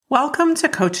Welcome to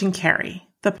Coaching Carrie,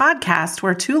 the podcast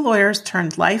where two lawyers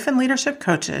turned life and leadership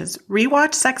coaches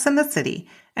rewatch Sex and the City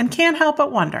and can't help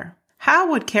but wonder,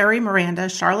 how would Carrie, Miranda,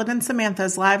 Charlotte, and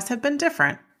Samantha's lives have been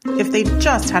different if they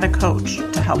just had a coach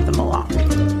to help them along?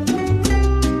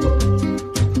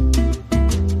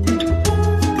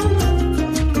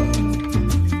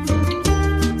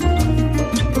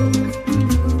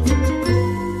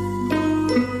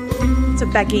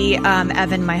 Becky,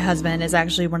 Evan, my husband, is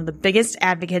actually one of the biggest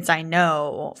advocates I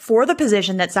know for the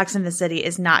position that Sex and the City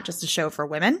is not just a show for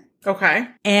women. Okay.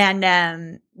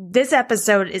 And this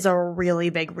episode is a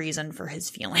really big reason for his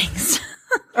feelings.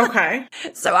 Okay.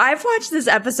 So I've watched this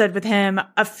episode with him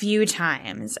a few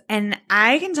times, and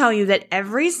I can tell you that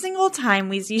every single time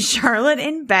we see Charlotte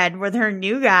in bed with her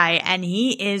new guy and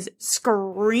he is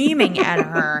screaming at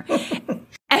her,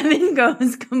 Evan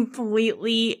goes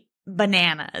completely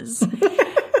bananas.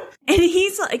 And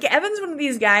he's like, Evan's one of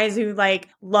these guys who like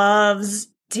loves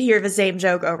to hear the same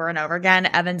joke over and over again.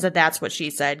 Evan's a "that's what she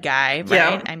said" guy, right?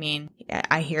 Yeah. I mean,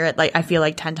 I hear it like, I feel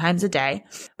like 10 times a day,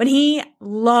 but he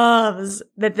loves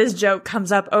that this joke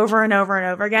comes up over and over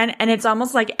and over again. And it's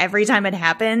almost like every time it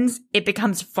happens, it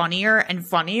becomes funnier and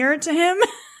funnier to him.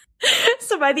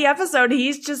 So by the episode,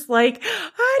 he's just like,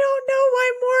 I don't know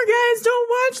why more guys don't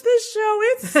watch this show.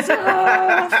 It's so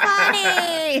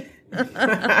funny.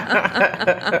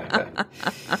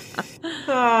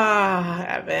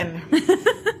 Evan.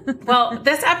 Well,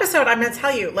 this episode, I'm going to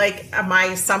tell you, like,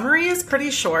 my summary is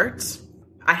pretty short.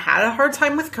 I had a hard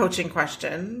time with coaching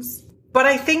questions, but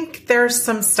I think there's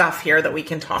some stuff here that we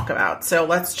can talk about. So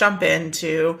let's jump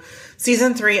into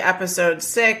season 3, episode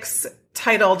 6,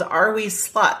 titled "Are We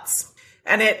Sluts?"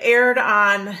 And it aired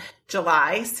on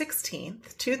July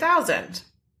 16th, 2000.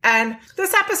 And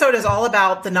this episode is all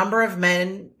about the number of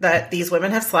men that these women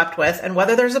have slept with and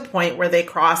whether there's a point where they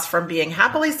cross from being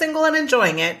happily single and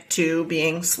enjoying it to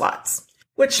being sluts,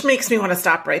 which makes me want to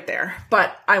stop right there,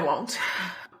 but I won't.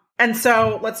 And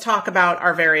so let's talk about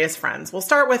our various friends. We'll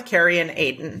start with Carrie and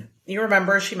Aiden. You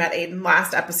remember she met Aiden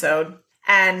last episode,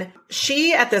 and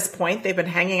she, at this point, they've been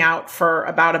hanging out for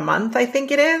about a month, I think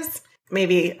it is.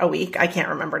 Maybe a week. I can't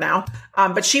remember now.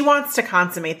 But she wants to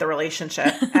consummate the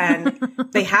relationship, and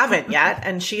they haven't yet,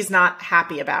 and she's not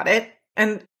happy about it.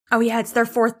 And oh yeah, it's their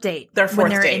fourth date. It's their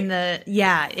fourth date.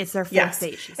 It's their fourth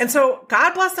date. And so,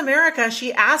 God bless America,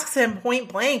 she asks him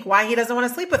point blank why he doesn't want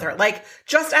to sleep with her. Like,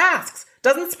 just asks.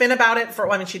 Doesn't spin about it for,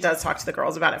 well, I mean, she does talk to the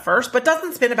girls about it first, but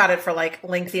doesn't spin about it for like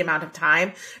lengthy amount of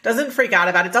time. Doesn't freak out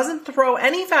about it. Doesn't throw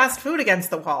any fast food against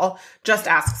the wall. Just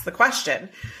asks the question.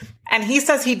 And he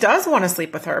says he does want to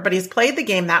sleep with her, but he's played the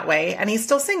game that way and he's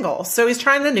still single. So he's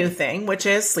trying the new thing, which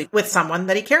is sleep with someone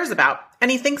that he cares about. And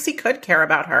he thinks he could care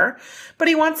about her, but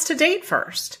he wants to date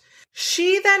first.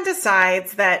 She then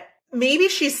decides that maybe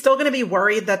she's still going to be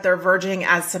worried that they're verging,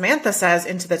 as Samantha says,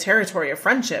 into the territory of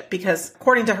friendship, because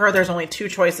according to her, there's only two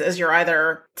choices. You're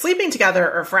either sleeping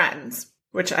together or friends,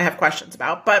 which I have questions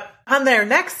about. But on their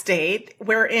next date,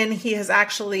 wherein he has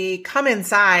actually come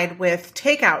inside with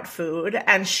takeout food,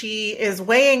 and she is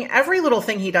weighing every little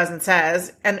thing he does and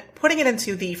says and putting it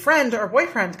into the friend or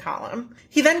boyfriend column.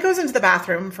 He then goes into the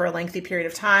bathroom for a lengthy period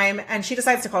of time, and she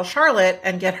decides to call Charlotte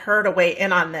and get her to weigh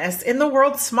in on this in the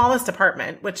world's smallest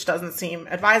apartment, which doesn't seem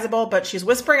advisable, but she's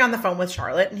whispering on the phone with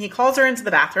Charlotte, and he calls her into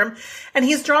the bathroom, and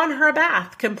he's drawn her a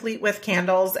bath, complete with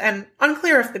candles, and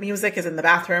unclear if the music is in the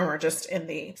bathroom or just in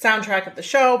the soundtrack of the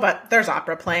show, but there's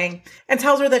opera playing, and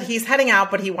tells her that he's heading out,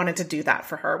 but he wanted to do that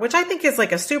for her, which I think is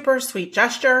like a super sweet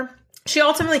gesture. She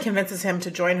ultimately convinces him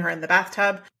to join her in the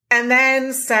bathtub and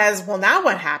then says, well, now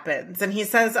what happens? And he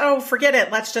says, oh, forget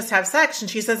it. Let's just have sex. And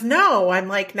she says, no, I'm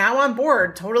like now on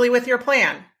board, totally with your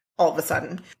plan. All of a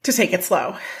sudden, to take it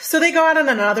slow. So they go out on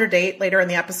another date later in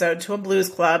the episode to a blues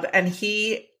club, and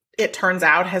he, it turns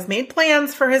out, has made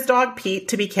plans for his dog Pete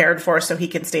to be cared for so he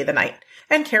can stay the night.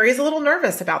 And Carrie's a little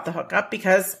nervous about the hookup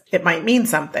because it might mean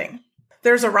something.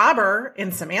 There's a robber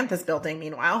in Samantha's building,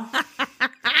 meanwhile.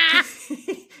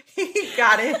 He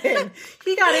got in.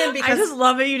 He got in because... I just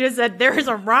love it. You just said, there's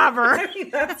a robber. I mean,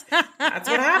 that's what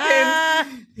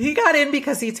happened. He got in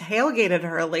because he tailgated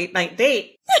her a late night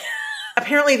date.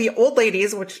 Apparently the old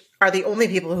ladies, which are the only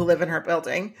people who live in her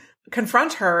building,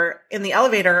 confront her in the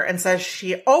elevator and says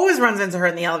she always runs into her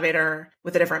in the elevator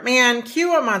with a different man.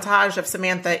 Cue a montage of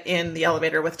Samantha in the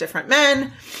elevator with different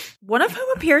men. One of whom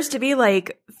appears to be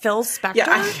like Phil Spector. Yeah,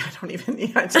 I don't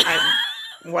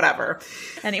even, whatever.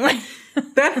 Anyway.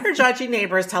 Then her judgy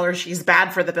neighbors tell her she's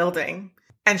bad for the building.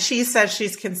 And she says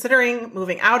she's considering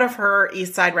moving out of her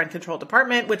East Side rent-controlled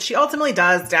apartment, which she ultimately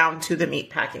does, down to the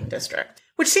meatpacking district,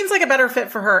 which seems like a better fit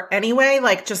for her anyway,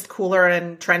 like just cooler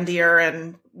and trendier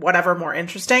and whatever, more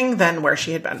interesting than where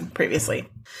she had been previously.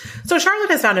 So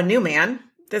Charlotte has found a new man.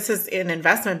 This is an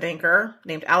investment banker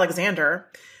named Alexander,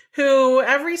 who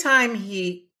every time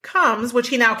he comes, which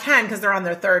he now can because they're on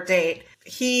their third date,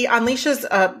 he unleashes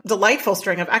a delightful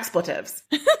string of expletives.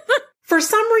 For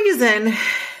some reason,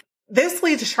 this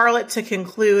leads Charlotte to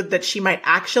conclude that she might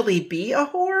actually be a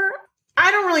whore. I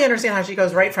don't really understand how she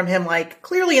goes right from him, like,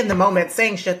 clearly in the moment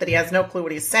saying shit that he has no clue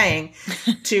what he's saying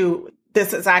to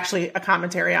this is actually a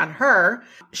commentary on her.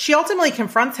 She ultimately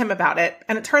confronts him about it,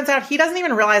 and it turns out he doesn't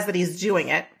even realize that he's doing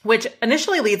it, which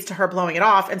initially leads to her blowing it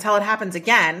off until it happens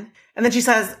again. And then she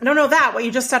says, no, what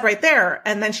you just said right there.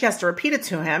 And then she has to repeat it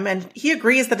to him. And he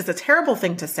agrees that it's a terrible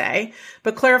thing to say,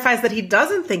 but clarifies that he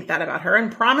doesn't think that about her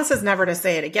and promises never to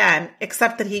say it again,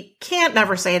 except that he can't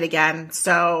never say it again.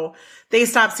 So they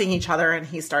stop seeing each other and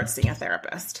he starts seeing a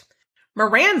therapist.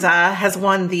 Miranda has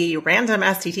won the random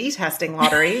STD testing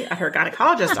lottery at her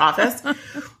gynecologist office,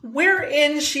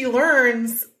 wherein she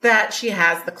learns that she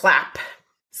has the clap.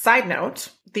 Side note,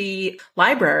 the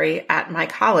library at my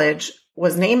college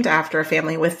was named after a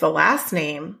family with the last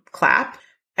name Clapp,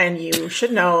 and you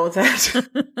should know that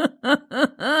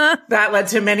that led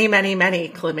to many, many, many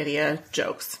chlamydia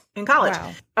jokes in college.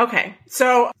 Wow. Okay,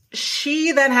 so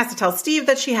she then has to tell Steve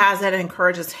that she has it and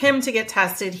encourages him to get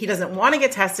tested. He doesn't want to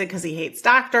get tested because he hates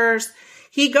doctors.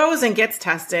 He goes and gets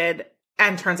tested,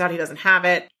 and turns out he doesn't have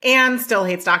it, and still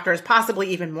hates doctors, possibly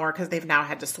even more because they've now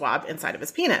had to swab inside of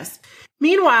his penis.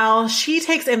 Meanwhile, she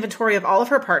takes inventory of all of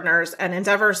her partners and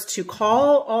endeavors to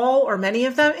call all or many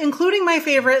of them, including my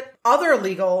favorite other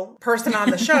legal person on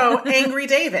the show, Angry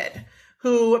David,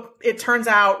 who it turns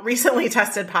out recently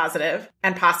tested positive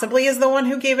and possibly is the one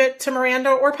who gave it to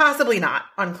Miranda, or possibly not,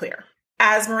 unclear.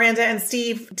 As Miranda and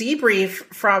Steve debrief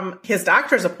from his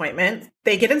doctor's appointment,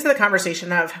 they get into the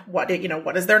conversation of what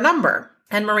is their number?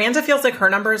 And Miranda feels like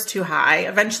her number is too high.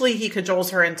 Eventually he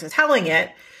cajoles her into telling it.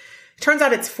 Turns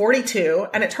out it's 42,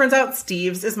 and it turns out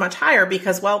Steve's is much higher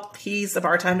because, well, he's a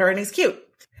bartender and he's cute.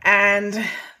 And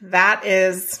that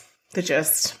is the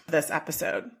gist of this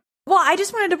episode. Well, I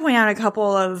just wanted to point out a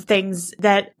couple of things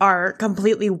that are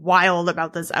completely wild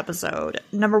about this episode.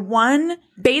 Number one,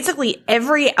 basically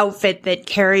every outfit that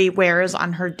Carrie wears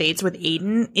on her dates with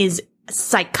Aiden is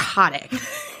psychotic.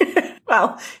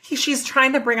 Well, she's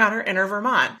trying to bring out her inner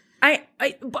Vermont.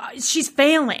 She's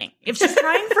failing. If she's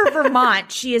trying for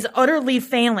Vermont, she is utterly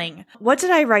failing. What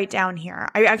did I write down here?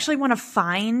 I actually want to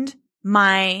find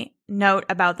my note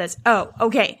about this. Oh,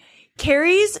 okay.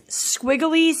 Carrie's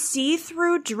squiggly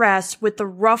see-through dress with the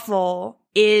ruffle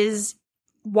is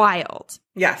wild.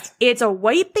 Yes. It's a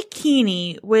white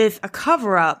bikini with a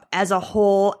cover-up as a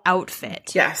whole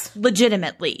outfit. Yes.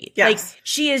 Legitimately. Yes. Like,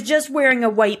 she is just wearing a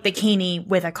white bikini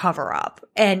with a cover-up.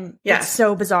 And yes. It's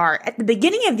so bizarre. At the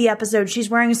beginning of the episode, she's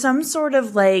wearing some sort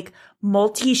of, like,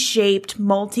 multi-shaped,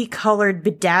 multicolored,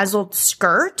 bedazzled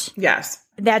skirt. Yes.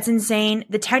 That's insane.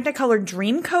 The Technicolor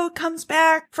Dreamcoat comes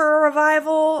back for a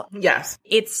revival. Yes.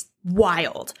 It's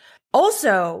wild.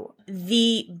 Also,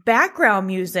 the background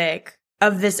music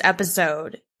of this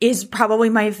episode is probably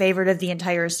my favorite of the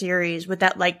entire series, with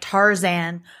that, like,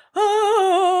 Tarzan.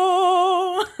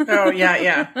 Oh,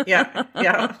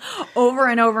 yeah. Over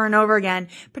and over and over again,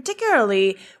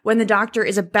 particularly when the doctor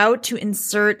is about to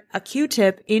insert a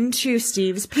Q-tip into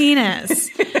Steve's penis.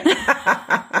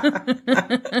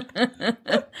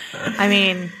 I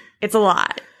mean, it's a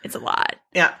lot. It's a lot.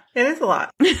 Yeah, it is a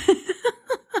lot.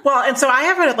 Well, and so I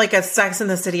have a Sex and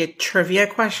the City trivia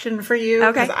question for you.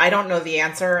 Okay. Because I don't know the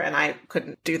answer and I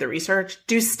couldn't do the research.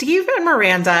 Do Steve and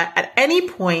Miranda at any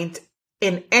point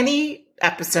in any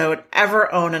episode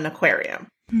ever own an aquarium?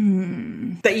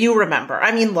 That you remember?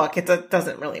 I mean, look, it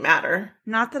doesn't really matter.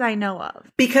 Not that I know of.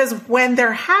 Because when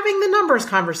they're having the numbers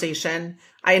conversation,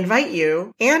 I invite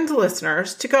you and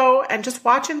listeners to go and just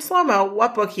watch in slow-mo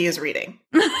what book he is reading.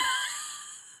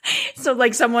 So,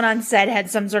 like, someone on set had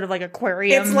some sort of, like,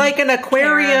 aquarium. It's like an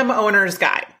aquarium owner's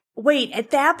guide. Wait, at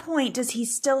that point, does he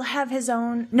still have his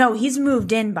own? No, he's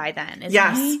moved in by then, isn't he?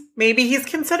 Yes. Maybe he's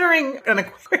considering an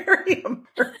aquarium.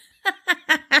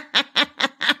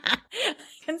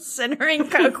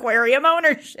 Considering aquarium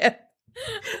ownership.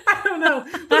 I don't know.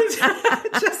 But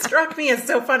it just struck me as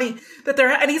so funny that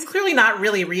and he's clearly not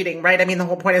really reading, right? I mean, the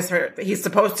whole point is he's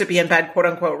supposed to be in bed, quote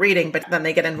unquote, reading, but then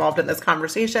they get involved in this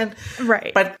conversation.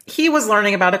 Right. But he was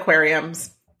learning about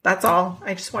aquariums. That's all.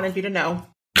 I just wanted you to know.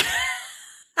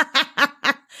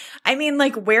 I mean,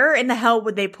 like, where in the hell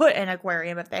would they put an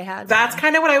aquarium if they had That's one?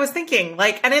 kind of what I was thinking.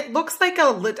 Like, and it looks like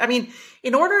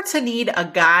in order to need a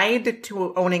guide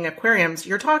to owning aquariums,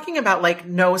 you're talking about, like,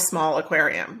 no small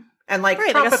aquarium. and like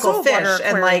Right, like a tropical saltwater fish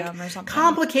and like aquarium or something.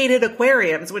 complicated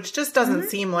aquariums, which just doesn't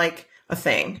seem like a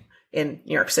thing in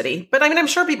New York City. But I mean, I'm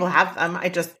sure people have them.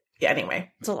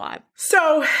 Anyway. It's a lot.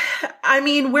 So, I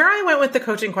mean, where I went with the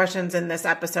coaching questions in this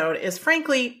episode is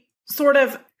frankly sort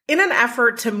of in an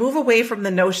effort to move away from the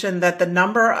notion that the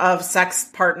number of sex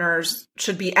partners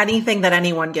should be anything that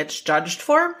anyone gets judged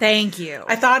for. Thank you.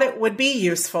 I thought it would be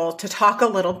useful to talk a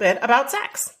little bit about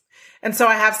sex. And so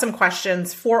I have some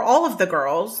questions for all of the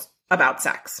girls about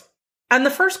sex. And the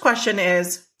first question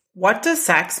is, what does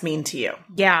sex mean to you?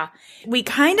 Yeah. We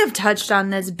kind of touched on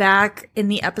this back in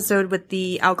the episode with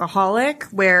the alcoholic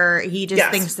where he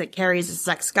just thinks that Carrie's a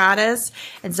sex goddess.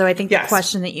 And so I think the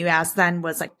question that you asked then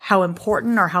was like, how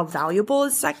important or how valuable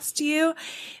is sex to you?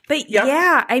 But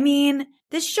yeah, I mean,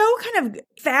 this show kind of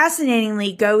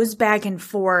fascinatingly goes back and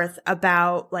forth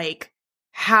about like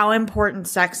how important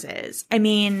sex is. I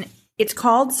mean, it's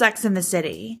called Sex and the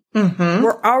City. Mm-hmm.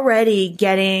 We're already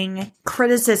getting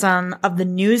criticism of the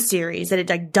new series that it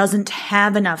like doesn't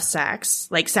have enough sex.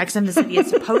 Like Sex and the City is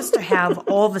supposed to have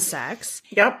all the sex.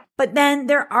 Yep. But then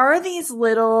there are these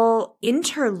little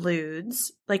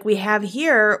interludes like we have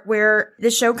here where the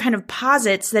show kind of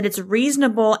posits that it's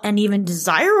reasonable and even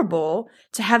desirable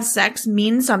to have sex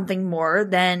mean something more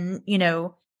than, you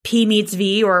know, P meets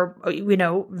V or, you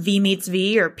know, V meets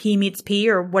V or P meets P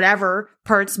or whatever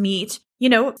parts meet. You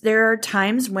know, there are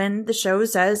times when the show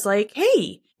says like,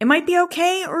 hey, it might be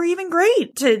okay or even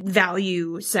great to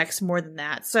value sex more than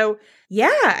that. So yeah,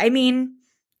 I mean,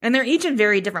 and they're each in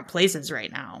very different places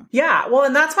right now. Yeah. Well,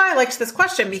 and that's why I liked this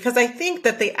question, because I think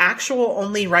that the actual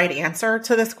only right answer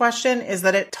to this question is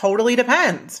that it totally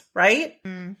depends, right?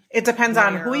 It depends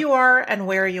on who you are and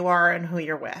where you are and who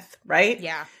you're with, right?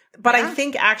 Yeah. But I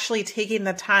think actually taking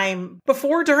the time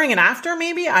before, during, and after,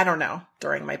 maybe, I don't know,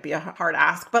 during might be a hard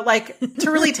ask, but like to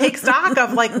really take stock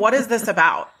of like, what is this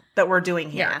about that we're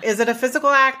doing here? Yeah. Is it a physical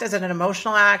act? Is it an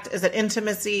emotional act? Is it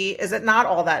intimacy? Is it not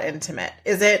all that intimate?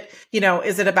 Is it, you know,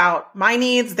 is it about my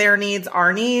needs, their needs,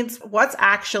 our needs? What's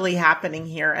actually happening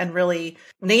here? And really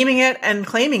naming it and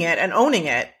claiming it and owning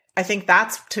it. I think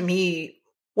that's, to me,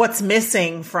 what's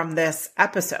missing from this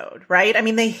episode, right? I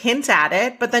mean, they hint at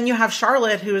it, but then you have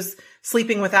Charlotte who's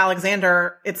sleeping with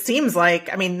Alexander. It seems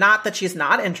like, I mean, not that she's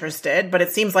not interested, but it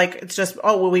seems like it's just,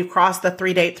 oh, well, we've crossed the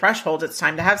 3-date threshold. It's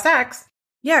time to have sex.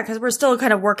 Yeah, because we're still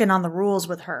kind of working on the rules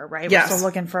with her, right? Yes. We're still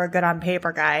looking for a good on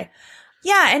paper guy.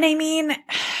 Yeah, and I mean,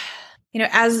 you know,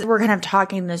 as we're kind of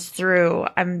talking this through,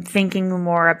 I'm thinking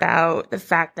more about the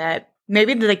fact that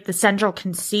maybe the central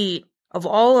conceit of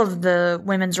all of the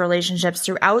women's relationships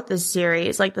throughout this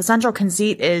series, like the central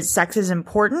conceit is sex is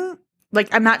important.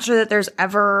 Like, I'm not sure that there's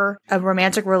ever a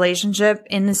romantic relationship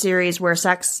in the series where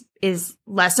sex is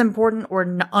less important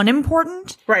or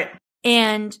unimportant. Right.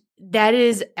 And that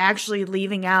is actually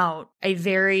leaving out a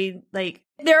very, like,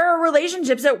 there are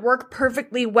relationships that work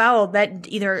perfectly well that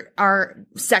either are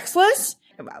sexless,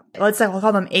 let's say we'll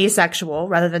call them asexual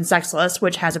rather than sexless,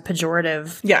 which has a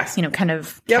pejorative, you know, kind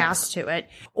of cast to it,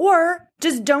 or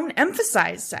just don't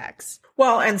emphasize sex.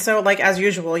 Well, and so, like, as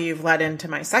usual, you've led into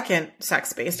my second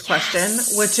sex-based question,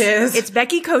 which is... It's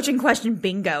Becky coaching question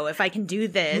bingo. If I can do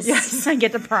this, I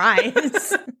get the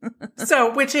prize.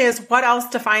 So, which is, what else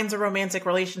defines a romantic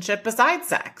relationship besides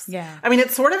sex? Yeah. I mean,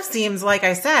 it sort of seems, like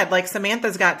I said, like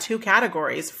Samantha's got two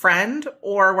categories, friend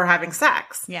or we're having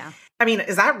sex. Yeah. I mean,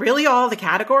 is that really all the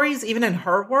categories, even in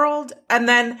her world? And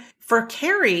then for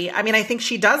Carrie, I mean, I think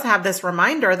she does have this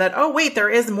reminder that, oh, wait, there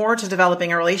is more to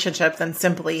developing a relationship than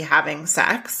simply having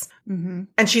sex. Mm-hmm.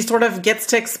 And she sort of gets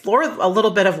to explore a little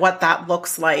bit of what that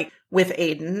looks like with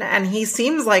Aiden. And he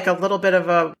seems like a little bit of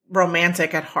a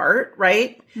romantic at heart,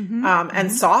 right? Mm-hmm.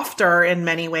 And softer in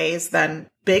many ways than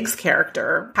Big's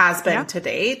character has been to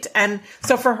date. And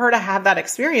so for her to have that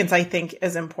experience, I think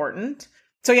is important.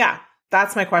 So yeah.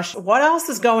 That's my question. What else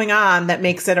is going on that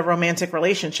makes it a romantic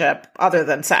relationship other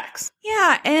than sex?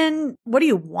 Yeah. And what do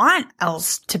you want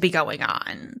else to be going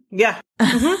on? Yeah.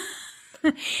 Mm-hmm.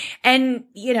 And,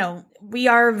 you know, we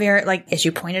are very, like, as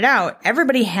you pointed out,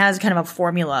 everybody has kind of a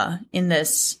formula in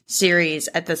this series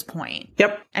at this point.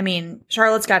 Yep. I mean,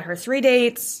 Charlotte's got her 3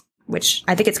 dates, which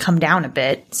I think it's come down a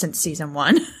bit since season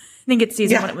 1. I think it's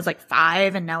season 1, it was like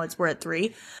 5, and now we're at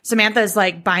 3. Samantha's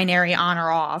like binary on or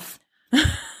off.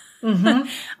 Mm-hmm.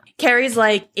 Carrie's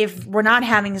like, if we're not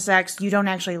having sex, you don't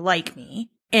actually like me.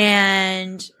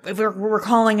 And if we're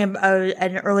recalling an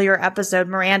earlier episode,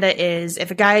 Miranda is,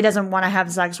 if a guy doesn't want to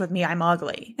have sex with me, I'm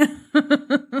ugly.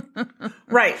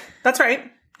 Right. That's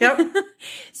right. Yep.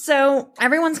 So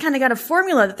everyone's kind of got a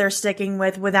formula that they're sticking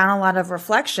with without a lot of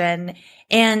reflection.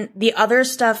 And the other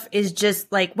stuff is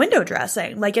just like window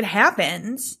dressing. Like, it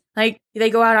happens. Like, they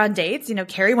go out on dates. You know,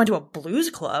 Carrie went to a blues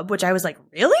club, which I was like,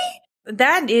 really?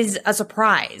 That is a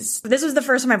surprise. This was the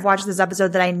first time I've watched this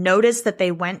episode that I noticed that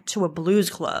they went to a blues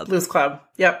club. Blues Club.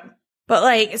 Yep. But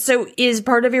like, so is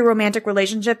part of your romantic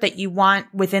relationship that you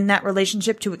want within that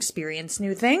relationship to experience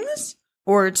new things?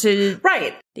 Or to,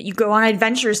 right, that you go on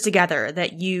adventures together,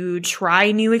 that you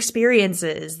try new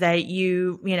experiences, that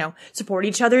you know, support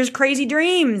each other's crazy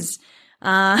dreams.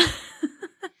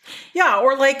 Yeah,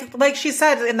 or like she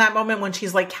said in that moment when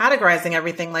she's like categorizing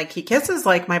everything, like he kisses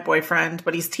like my boyfriend,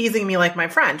 but he's teasing me like my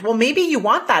friend. Well, maybe you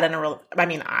want that in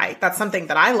that's something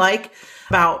that I like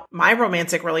about my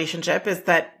romantic relationship is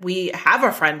that we have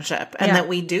a friendship and that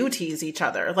we do tease each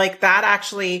other. Like that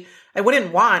actually, I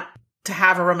wouldn't want to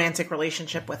have a romantic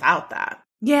relationship without that.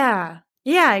 Yeah.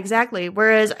 Yeah, exactly.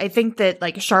 Whereas I think that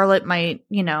like Charlotte might,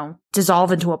 you know,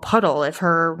 dissolve into a puddle if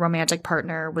her romantic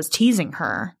partner was teasing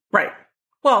her. Right.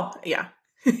 Well, yeah.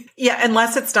 Yeah,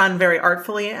 unless it's done very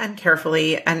artfully and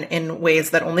carefully and in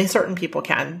ways that only certain people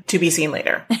can, to be seen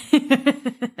later.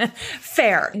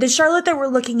 Fair. The Charlotte that we're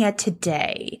looking at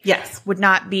today, yes, would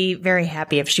not be very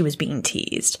happy if she was being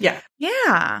teased. Yeah.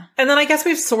 Yeah. And then I guess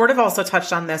we've sort of also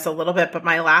touched on this a little bit, but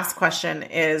my last question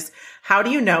is, how do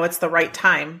you know it's the right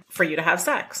time for you to have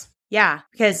sex? Yeah,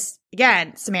 because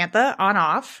again, Samantha on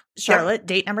off, Charlotte,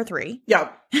 date number 3.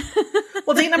 Yep.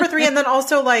 Well, date number 3, and then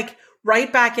also like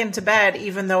right back into bed,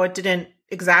 even though it didn't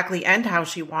exactly end how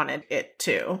she wanted it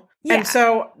to. Yeah. And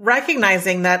so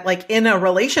recognizing that like in a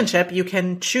relationship, you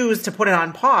can choose to put it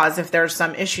on pause if there's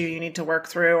some issue you need to work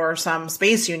through or some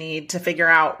space you need to figure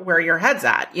out where your head's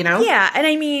at, you know? Yeah. And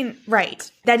I mean,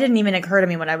 right. That didn't even occur to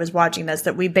me when I was watching this,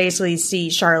 that we basically see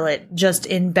Charlotte just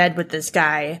in bed with this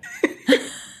guy.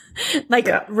 Like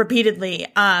repeatedly.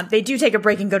 They do take a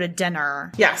break and go to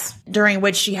dinner. Yes. During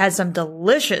which she has some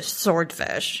delicious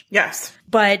swordfish. Yes.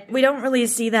 But we don't really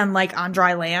see them like on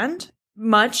dry land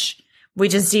much. We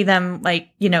just see them like,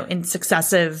 you know, in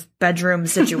successive bedroom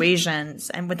situations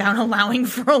and without allowing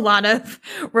for a lot of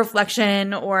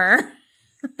reflection or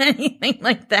anything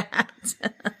like that.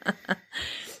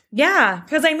 Yeah.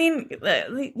 Cause I mean,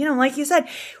 you know, like you said,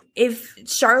 if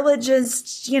Charlotte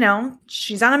just, you know,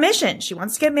 she's on a mission, she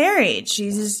wants to get married,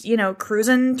 she's, you know,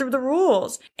 cruising through the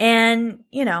rules. And,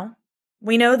 you know,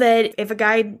 we know that if a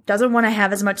guy doesn't want to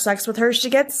have as much sex with her,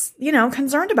 she gets, you know,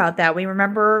 concerned about that. We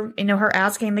remember, you know, her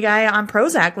asking the guy on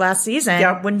Prozac last season,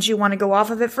 wouldn't you want to go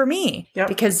off of it for me? Yep.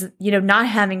 Because, you know, not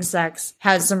having sex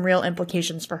has some real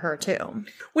implications for her too.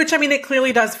 Which, I mean, it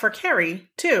clearly does for Carrie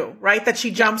too, right? That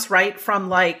she jumps right from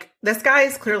like, this guy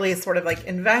is clearly sort of like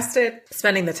invested,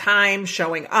 spending the time,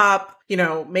 showing up, you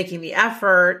know, making the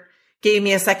effort, gave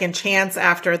me a second chance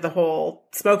after the whole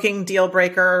smoking deal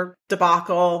breaker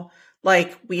debacle.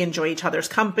 Like, we enjoy each other's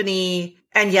company.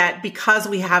 And yet, because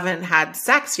we haven't had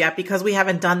sex yet, because we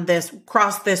haven't done this,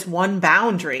 crossed this one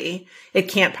boundary, it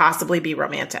can't possibly be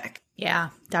romantic. Yeah,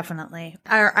 definitely.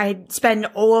 I spend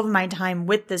all of my time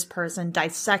with this person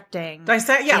dissecting. Like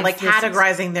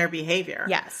categorizing their behavior.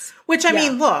 Yes. Which, I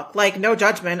mean, look, like, no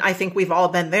judgment. I think we've all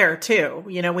been there too.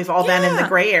 You know, we've all been in the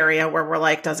gray area where we're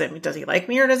like, does he like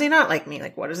me or does he not like me?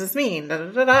 Like, what does this mean? Da,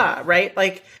 da, da, da, right?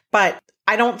 Like, but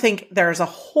I don't think there's a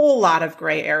whole lot of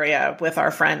gray area with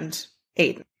our friend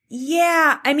Aiden.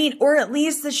 Yeah. I mean, or at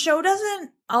least the show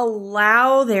doesn't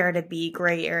allow there to be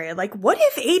gray area. Like, what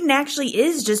if Aiden actually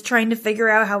is just trying to figure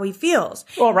out how he feels?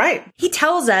 Well, right. He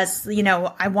tells us, you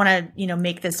know, I want to, you know,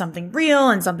 make this something real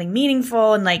and something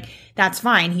meaningful. And like, that's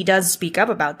fine. He does speak up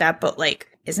about that. But like,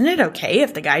 isn't it okay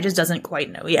if the guy just doesn't quite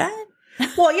know yet?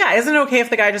 Well, yeah, isn't it okay if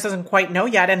the guy just doesn't quite know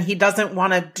yet and he doesn't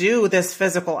want to do this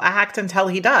physical act until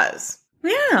he does?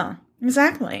 Yeah,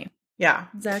 exactly. Yeah.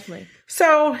 Exactly.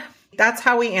 So that's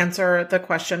how we answer the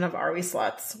question of, are we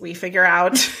sluts? We figure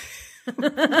out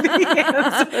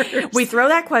the answers. We throw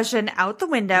that question out the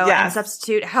window and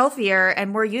substitute healthier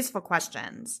and more useful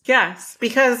questions. Yes,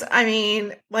 because, I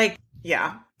mean, like,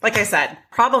 yeah. Like I said,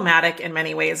 problematic in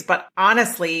many ways, but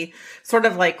honestly, sort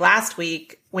of like last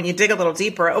week, when you dig a little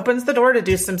deeper, it opens the door to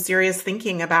do some serious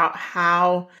thinking about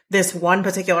how this one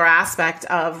particular aspect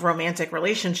of romantic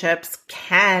relationships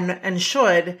can and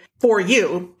should for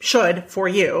you, I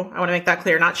want to make that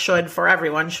clear, not should for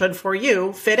everyone, should for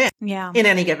you fit in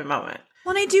any given moment.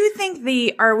 Well, and I do think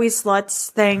the "are we sluts"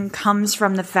 thing comes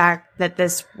from the fact that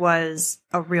this was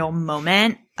a real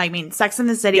moment. I mean, Sex and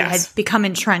the City has become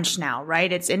entrenched now,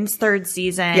 right? It's in its 3rd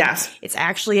season. Yes. It's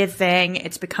actually a thing.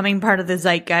 It's becoming part of the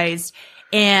zeitgeist.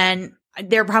 And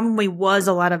there probably was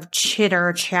a lot of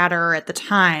chatter at the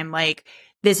time. Like,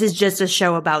 this is just a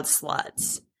show about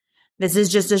sluts. This is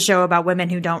just a show about women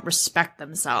who don't respect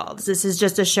themselves. This is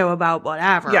just a show about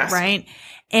whatever, Yes. right?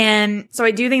 And so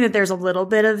I do think that there's a little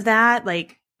bit of that,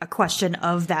 like a question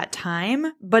of that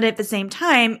time. But at the same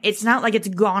time, it's not like it's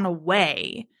gone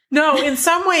away. No, in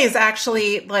some ways,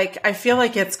 actually, like, I feel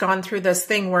like it's gone through this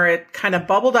thing where it kind of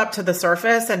bubbled up to the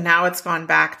surface and now it's gone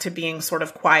back to being sort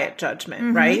of quiet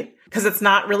judgment, right? Because it's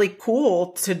not really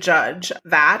cool to judge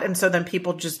that. And so then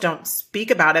people just don't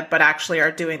speak about it, but actually are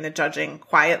doing the judging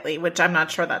quietly, which I'm not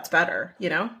sure that's better, you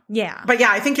know? Yeah. But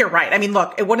yeah, I think you're right. I mean,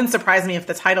 look, it wouldn't surprise me if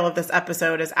the title of this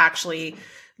episode is actually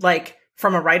like,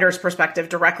 from a writer's perspective,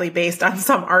 directly based on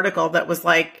some article that was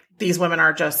like, these women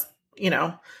are just, you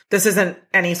know, this isn't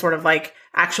any sort of like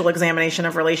actual examination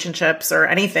of relationships or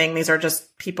anything. These are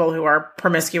just people who are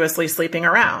promiscuously sleeping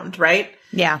around, right?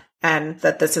 Yeah. And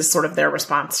that this is sort of their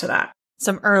response to that.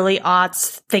 Some early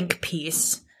aughts think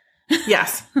piece.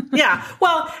 Yes. Yeah.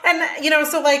 Well, and, you know,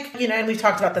 so like, you know, and we've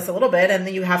talked about this a little bit, and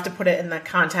you have to put it in the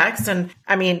context. And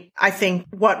I mean, I think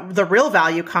what the real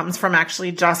value comes from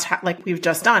actually just like we've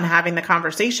just done, having the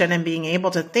conversation and being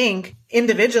able to think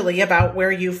individually about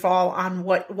where you fall on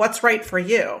what's right for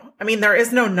you. I mean, there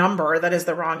is no number that is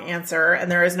the wrong answer, and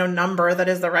there is no number that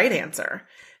is the right answer.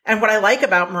 And what I like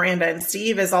about Miranda and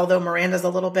Steve is, although Miranda's a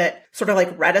little bit sort of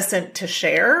like reticent to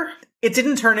share, it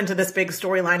didn't turn into this big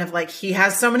storyline of like, he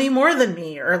has so many more than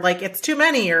me, or like, it's too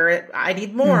many, or I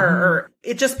need more, or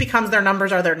it just becomes their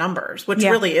numbers are their numbers, which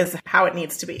really is how it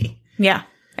needs to be. Yeah,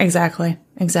 exactly.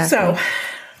 Exactly. So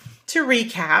to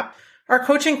recap, our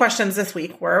coaching questions this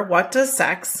week were, what does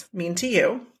sex mean to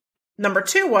you? Number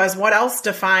 2 was, what else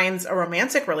defines a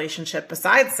romantic relationship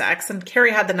besides sex? And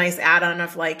Carrie had the nice add-on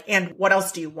of like, and what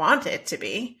else do you want it to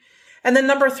be? And then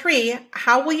number 3,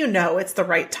 how will you know it's the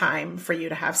right time for you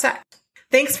to have sex?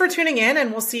 Thanks for tuning in, and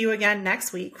we'll see you again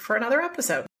next week for another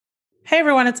episode. Hey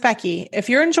everyone, it's Becky. If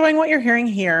you're enjoying what you're hearing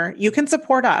here, you can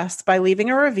support us by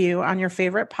leaving a review on your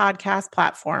favorite podcast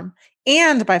platform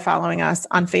and by following us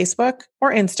on Facebook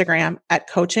or Instagram at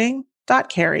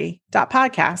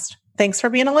coaching.carrie.podcast. Thanks for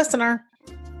being a listener.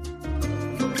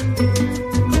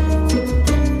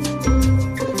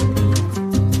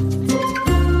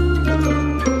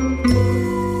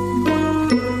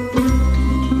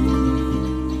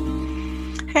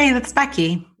 Hey, that's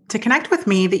Becky. To connect with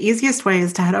me, the easiest way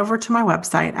is to head over to my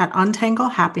website at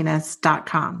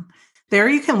untanglehappiness.com. There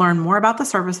you can learn more about the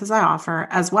services I offer,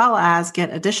 as well as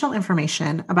get additional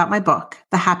information about my book,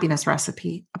 The Happiness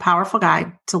Recipe, A Powerful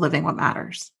Guide to Living What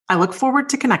Matters. I look forward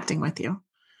to connecting with you.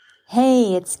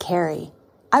 Hey, it's Carrie.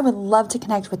 I would love to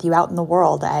connect with you out in the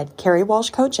world at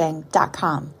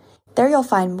carriewalshcoaching.com. There you'll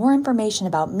find more information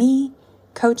about me,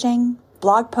 coaching,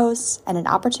 blog posts, and an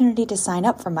opportunity to sign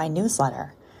up for my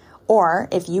newsletter. Or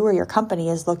if you or your company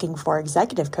is looking for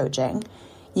executive coaching,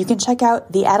 you can check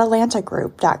out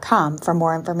theatalantagroup.com for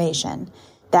more information.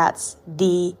 That's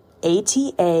the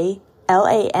ATALANTA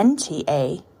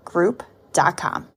group.com.